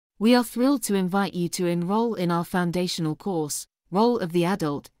We are thrilled to invite you to enroll in our foundational course, Role of the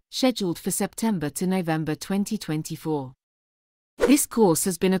Adult, scheduled for September to November 2024. This course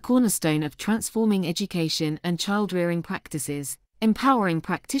has been a cornerstone of transforming education and child-rearing practices, empowering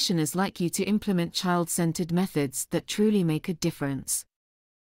practitioners like you to implement child-centered methods that truly make a difference.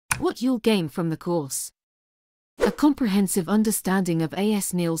 What you'll gain from the course: a comprehensive understanding of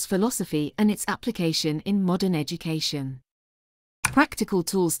a.s.neill's philosophy and its application in modern education. Practical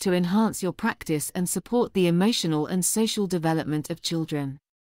tools to enhance your practice and support the emotional and social development of children.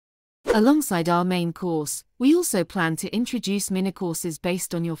 Alongside our main course, we also plan to introduce mini-courses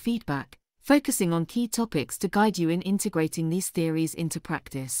based on your feedback, focusing on key topics to guide you in integrating these theories into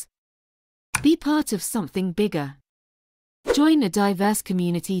practice. Be part of something bigger. Join a diverse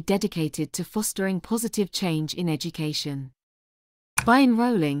community dedicated to fostering positive change in education. By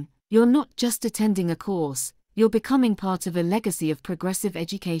enrolling, you're not just attending a course, you're becoming part of a legacy of progressive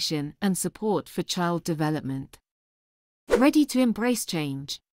education and support for child development. Ready to embrace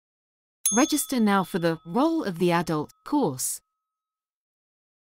change? Register now for the Role of the Adult course.